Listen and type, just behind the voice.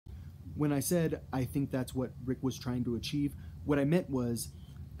when I said I think that's what Rick was trying to achieve, what I meant was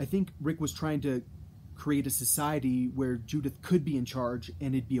I think Rick was trying to create a society where Judith could be in charge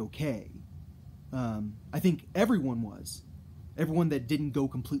and it'd be okay. I think everyone was. Everyone that didn't go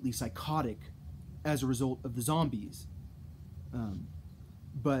completely psychotic as a result of the zombies.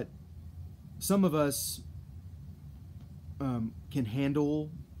 But some of us can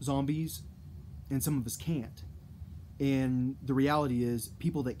handle zombies and some of us can't. And the reality is,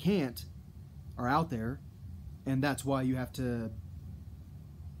 people that can't are out there, and that's why you have to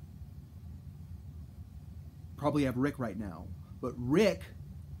probably have Rick right now. But Rick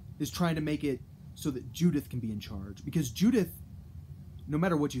is trying to make it so that Judith can be in charge. Because Judith, no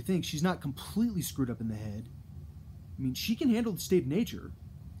matter what you think, she's not completely screwed up in the head. I mean, she can handle the state of nature,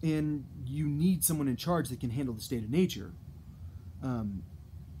 and you need someone in charge that can handle the state of nature.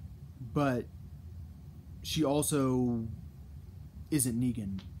 But she also isn't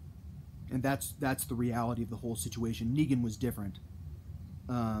Negan, and that's the reality of the whole situation. Negan was different,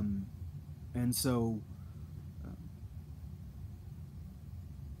 and so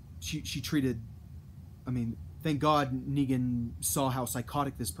she treated. I mean, thank God Negan saw how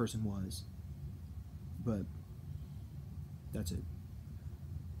psychotic this person was, but that's it.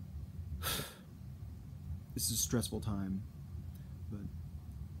 This is a stressful time, but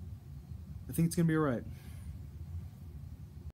I think it's gonna be all right.